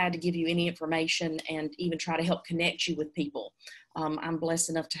I'll be glad to give you any information and even try to help connect you with people. I'm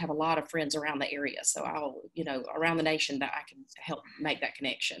blessed enough to have a lot of friends around the area, so I'll, around the nation, that I can help make that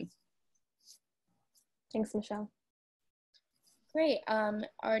connection. Thanks, Michelle. Great.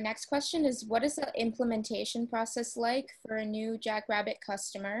 Our next question is, what is the implementation process like for a new Jackrabbit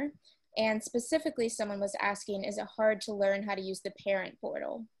customer? And specifically, someone was asking, is it hard to learn how to use the parent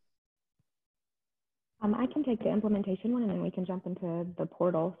portal? I can take the implementation one, and then we can jump into the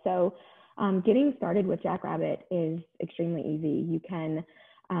portal. So getting started with Jackrabbit is extremely easy. You can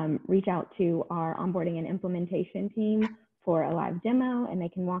reach out to our onboarding and implementation team for a live demo, and they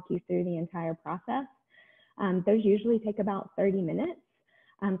can walk you through the entire process. Those usually take about 30 minutes.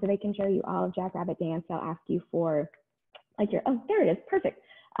 So they can show you all of Jackrabbit Dance. They'll ask you for, oh, there it is, perfect.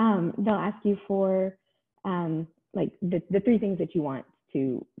 They'll ask you for the three things that you want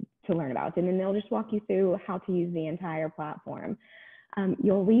to learn about, and then they'll just walk you through how to use the entire platform.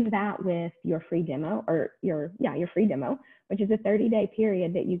 You'll leave that with your free demo, or your free demo, which is a 30-day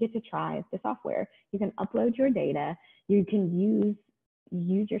period that you get to try the software. You can upload your data. You can use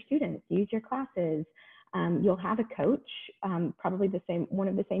your students, use your classes. You'll have a coach, probably one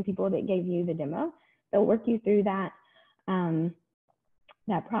of the same people that gave you the demo. They'll work you through that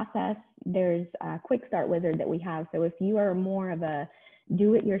process. There's a quick start wizard that we have. So if you are more of a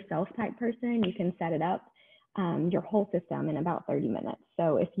do-it-yourself type person, you can set it up, your whole system, in about 30 minutes.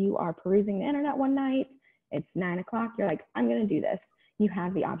 So if you are perusing the internet one night, it's 9 o'clock, you're like, I'm going to do this. You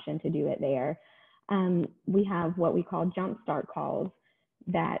have the option to do it there. We have what we call jumpstart calls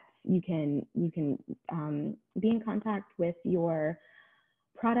that you can be in contact with your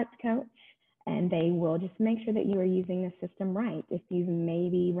product coach, and they will just make sure that you are using the system right. If you've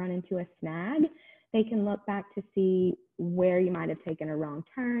maybe run into a snag, they can look back to see where you might have taken a wrong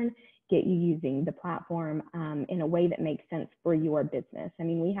turn, get you using the platform in a way that makes sense for your business. I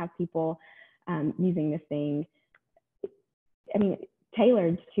mean, we have people using this thing,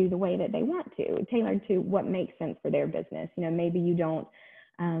 tailored to the way that they want to, tailored to what makes sense for their business. Maybe you don't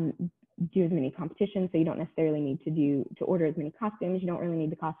do as many competitions, so you don't necessarily need to order as many costumes. You don't really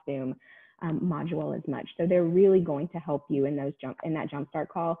need the costume module as much. So they're really going to help you in that jumpstart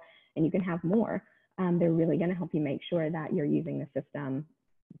call, and you can have more. They're really going to help you make sure that you're using the system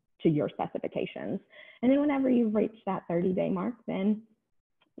to your specifications. And then whenever you've reached that 30-day mark, then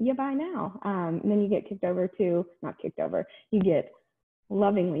you buy now. And then you get you get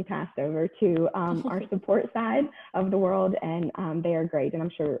lovingly passed over to our support side of the world, and they are great. And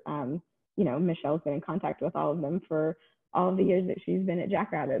I'm sure Michelle's been in contact with all of them for all of the years that she's been at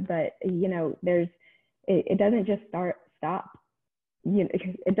Jackrabbit. But it doesn't just stop.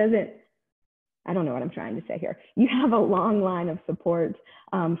 It doesn't. I don't know what I'm trying to say here. You have a long line of support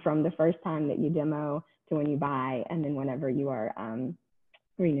from the first time that you demo to when you buy, and then whenever you are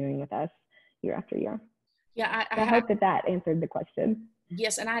renewing with us year after year. Yeah, I hope that answered the question.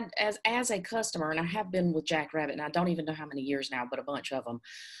 Yes, and I, as a customer, and I have been with Jackrabbit, and I don't even know how many years now, but a bunch of them,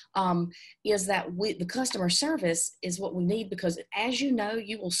 is that the customer service is what we need, because as you know,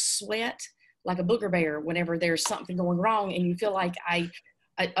 you will sweat like a booger bear whenever there's something going wrong, and you feel like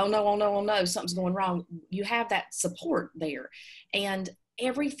oh no, something's going wrong. You have that support there, and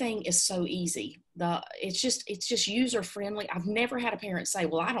everything is so easy. It's just user friendly. I've never had a parent say,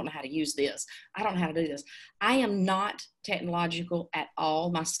 well, I don't know how to use this. I don't know how to do this. I am not technological at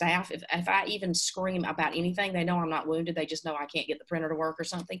all. My staff, if I even scream about anything, they know I'm not wounded. They just know I can't get the printer to work or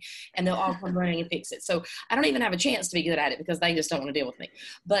something, and they'll all come running and fix it. So I don't even have a chance to be good at it, because they just don't want to deal with me.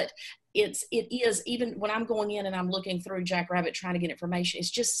 But it is, even when I'm going in and I'm looking through Jackrabbit trying to get information,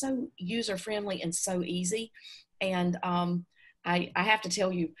 it's just so user friendly and so easy. And I have to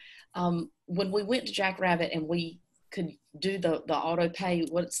tell you, when we went to Jackrabbit and we could do the auto pay,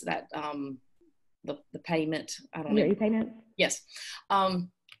 what's that, the payment? I don't know. E-payment? Yes.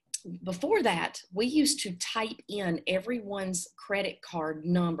 Before that, we used to type in everyone's credit card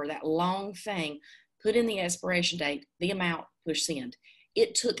number, that long thing, put in the expiration date, the amount, push send.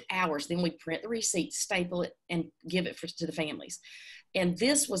 It took hours. Then we'd print the receipt, staple it, and give it to the families. And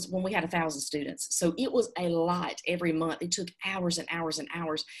this was when we had 1,000 students. So it was a lot every month. It took hours and hours and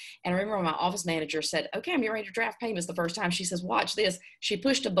hours. And I remember when my office manager said, okay, I'm getting ready to draft payments the first time. She says, watch this. She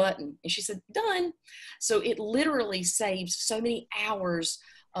pushed a button and she said, done. So it literally saves so many hours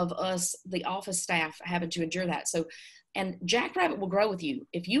of us, the office staff, having to endure that. So, and Jackrabbit will grow with you.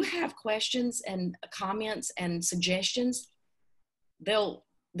 If you have questions and comments and suggestions, they'll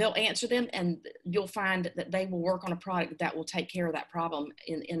answer them, and you'll find that they will work on a product that will take care of that problem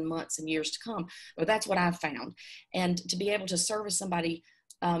in months and years to come. But that's what I've found. And to be able to service somebody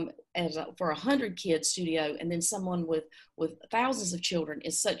for 100 kids studio, and then someone with thousands of children,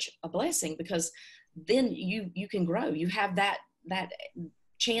 is such a blessing, because then you can grow. You have that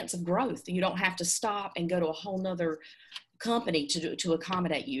chance of growth. You don't have to stop and go to a whole nother company to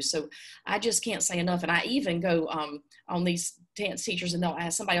accommodate you. So I just can't say enough. And I even go on these dance teachers, and they'll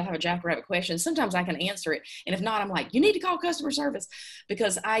ask, somebody will have a Jackrabbit question. Sometimes I can answer it, and if not, I'm like, you need to call customer service,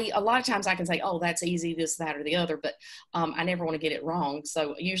 because a lot of times I can say, oh, that's easy, this, that, or the other, but I never want to get it wrong.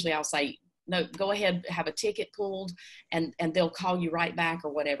 So usually I'll say, no, go ahead, have a ticket pulled, and they'll call you right back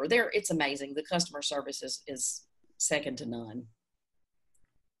or whatever. It's amazing. The customer service is second to none.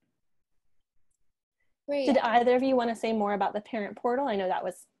 Great. Did either of you want to say more about the parent portal? I know that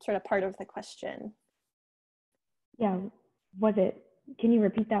was sort of part of the question. Yeah, can you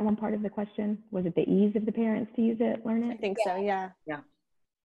repeat that one part of the question? Was it the ease of the parents to use it, learn it? I think so, yeah. Yeah.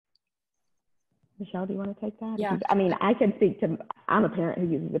 Michelle, do you want to take that? Yeah. I mean, I can speak to, I'm a parent who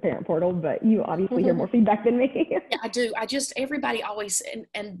uses the parent portal, but you obviously hear more feedback than me. Yeah, I do. Everybody always,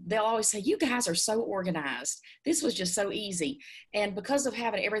 and they'll always say, you guys are so organized. This was just so easy. And because of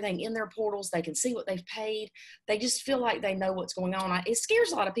having everything in their portals, they can see what they've paid. They just feel like they know what's going on. It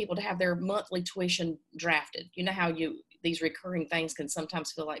scares a lot of people to have their monthly tuition drafted. You know how these recurring things can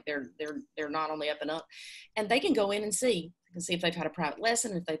sometimes feel like they're not on the up and up, and they can go in and see. You can see if they've had a private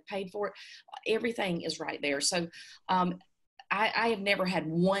lesson, if they've paid for it. Everything is right there. So I have never had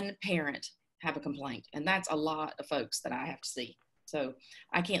one parent have a complaint, and that's a lot of folks that I have to see. So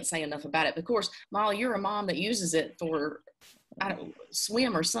I can't say enough about it. But of course, Molly, you're a mom that uses it for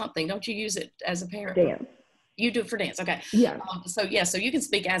swim or something. Don't you use it as a parent? Dance. You do it for dance. Okay. Yeah. So you can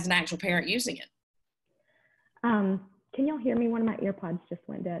speak as an actual parent using it. Can y'all hear me? One of my earpods just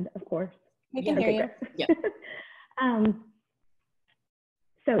went dead, of course. We can hear you. Yeah.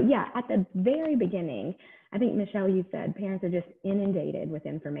 So yeah, at the very beginning, I think, Michelle, you said parents are just inundated with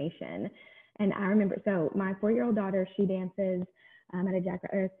information. And I remember, so my 4-year-old daughter, she dances at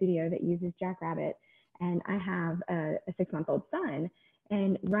a studio that uses Jackrabbit. And I have a 6-month-old son.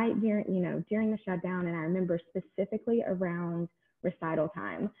 And right during the shutdown, and I remember specifically around recital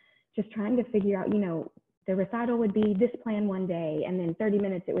time, just trying to figure out, the recital would be this plan one day, and then 30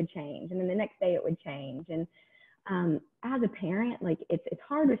 minutes it would change, and then the next day it would change. And as a parent, like it's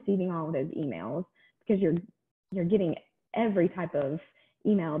hard receiving all of those emails because you're getting every type of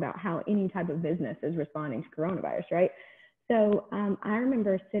email about how any type of business is responding to coronavirus, right? So I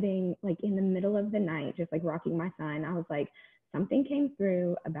remember sitting like in the middle of the night, just like rocking my son. I was like, something came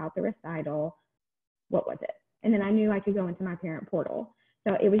through about the recital. What was it? And then I knew I could go into my parent portal.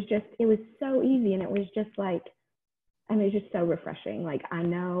 So it was so easy, and it was just like, it was just so refreshing. Like I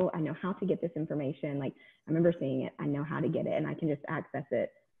know how to get this information. Like I remember seeing it, I know how to get it, and I can just access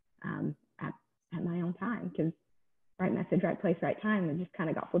it at my own time, because right message, right place, right time, and just kind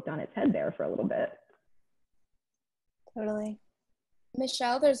of got flipped on its head there for a little bit. Totally.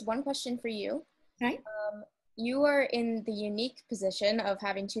 Michelle, there's one question for you. Okay. You are in the unique position of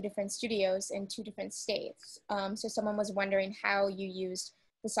having 2 different studios in 2 different states. So someone was wondering how you used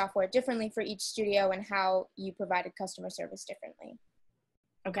the software differently for each studio and how you provided customer service differently.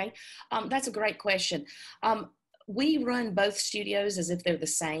 Okay, that's a great question. We run both studios as if they're the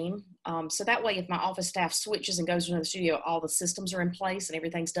same. So that way, if my office staff switches and goes to another studio, all the systems are in place and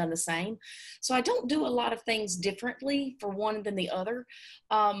everything's done the same. So I don't do a lot of things differently for one than the other.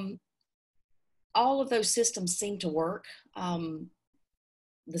 All of those systems seem to work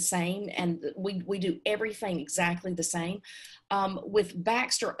the same, and we do everything exactly the same. With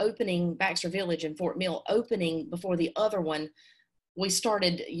Baxter Village in Fort Mill opening before the other one, we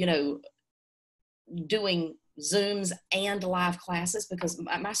started, doing Zooms and live classes, because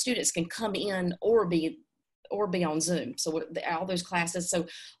my students can come in or be on Zoom. So all those classes, so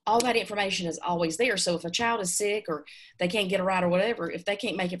all that information is always there. So if a child is sick or they can't get a ride or whatever, if they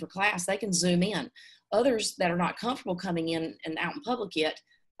can't make it for class, they can Zoom in. Others that are not comfortable coming in and out in public yet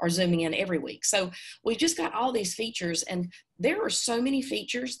are Zooming in every week. So we've just got all these features, and there are so many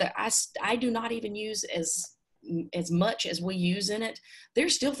features that I do not even use as much as we use in it.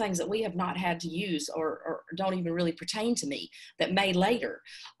 There's still things that we have not had to use or don't even really pertain to me that may later.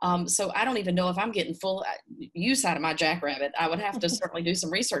 So I don't even know if I'm getting full use out of my Jackrabbit. I would have to certainly do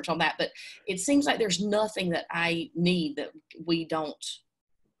some research on that, but it seems like there's nothing that I need that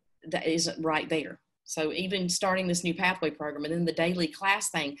that isn't right there. So even starting this new pathway program and then the daily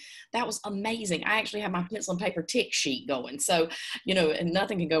class thing, that was amazing. I actually have my pencil and paper tick sheet going. So, and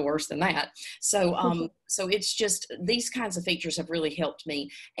nothing can go worse than that. So, so it's just, these kinds of features have really helped me.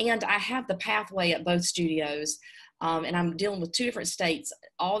 And I have the pathway at both studios, and I'm dealing with 2 different states,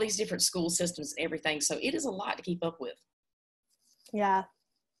 all these different school systems and everything. So it is a lot to keep up with. Yeah.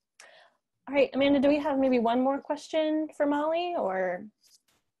 All right, Amanda, do we have maybe one more question for Molly, or?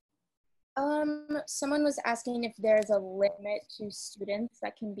 Someone was asking if there's a limit to students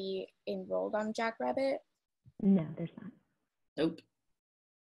that can be enrolled on Jackrabbit. No, there's not. Nope.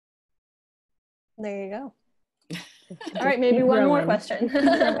 There you go. All right, maybe one more question.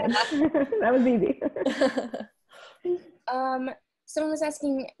 That was easy. Someone was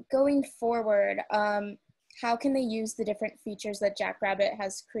asking, going forward, how can they use the different features that Jackrabbit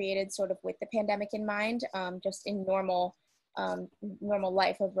has created sort of with the pandemic in mind, just in normal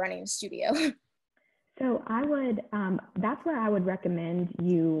life of running a studio? So I would, that's where I would recommend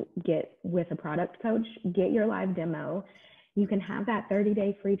you get with a product coach, get your live demo. You can have that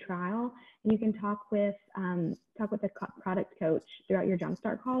 30-day free trial, and you can talk with a product coach throughout your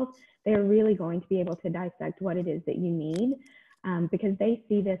Jumpstart calls. They're really going to be able to dissect what it is that you need. because they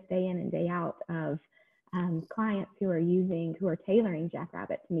see this day in and day out of clients who are tailoring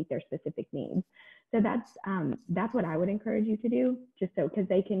Jackrabbit to meet their specific needs. So that's what I would encourage you to do, just so, because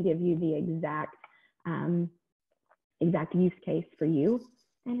they can give you the exact use case for you,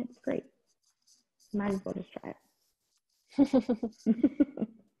 and it's great. Might as well just try it.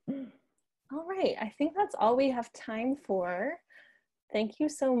 All right, I think that's all we have time for. Thank you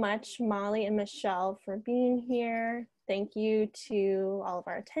so much, Molly and Michelle, for being here. Thank you to all of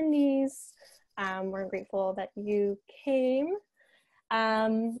our attendees. We're grateful that you came.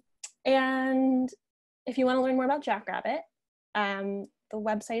 And if you want to learn more about Jackrabbit, the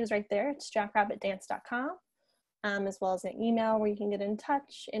website is right there. It's jackrabbitdance.com, as well as an email where you can get in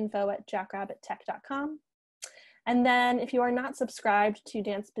touch, info@jackrabbittech.com. And then if you are not subscribed to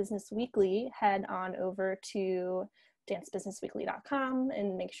Dance Business Weekly, head on over to dancebusinessweekly.com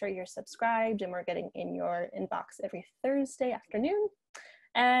and make sure you're subscribed, and we're getting in your inbox every Thursday afternoon.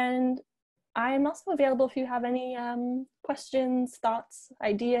 And I'm also available if you have any questions, thoughts,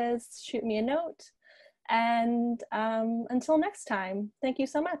 ideas, shoot me a note. And until next time, thank you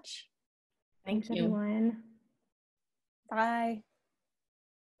so much. Thank you. Everyone. Bye.